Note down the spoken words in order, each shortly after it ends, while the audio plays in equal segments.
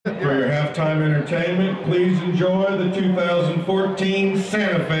Time Entertainment, please enjoy the 2014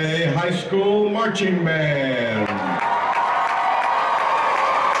 Santa Fe High School Marching Band.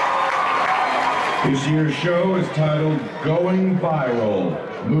 This year's show is titled Going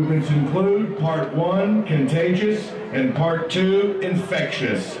Viral. Movements include Part 1, Contagious, and Part 2,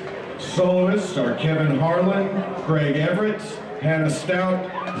 Infectious. Soloists are Kevin Harlan, Greg Everett, Hannah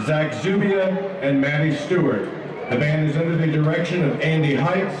Stout, Zach Zubia, and Maddie Stewart. The band is under the direction of Andy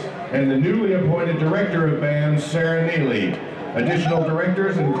Heights and the newly appointed director of bands, Sarah Neely. Additional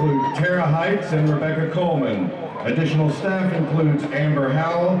directors include Tara Heights and Rebecca Coleman. Additional staff includes Amber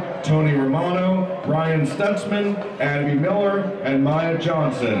Howell, Tony Romano, Ryan Stutzman, Abby Miller, and Maya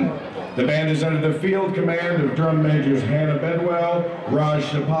Johnson. The band is under the field command of drum majors Hannah Bedwell, Raj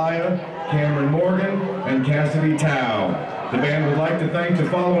Shapaya, Cameron Morgan, and Cassidy Tao. The band would like to thank the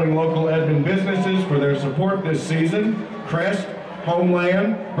following local Edmond businesses for their support this season: Crest,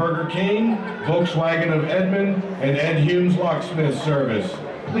 Homeland, Burger King, Volkswagen of Edmond, and Ed Humes Locksmith Service.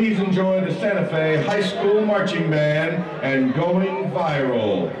 Please enjoy the Santa Fe High School Marching Band and Going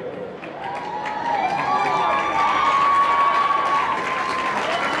Viral.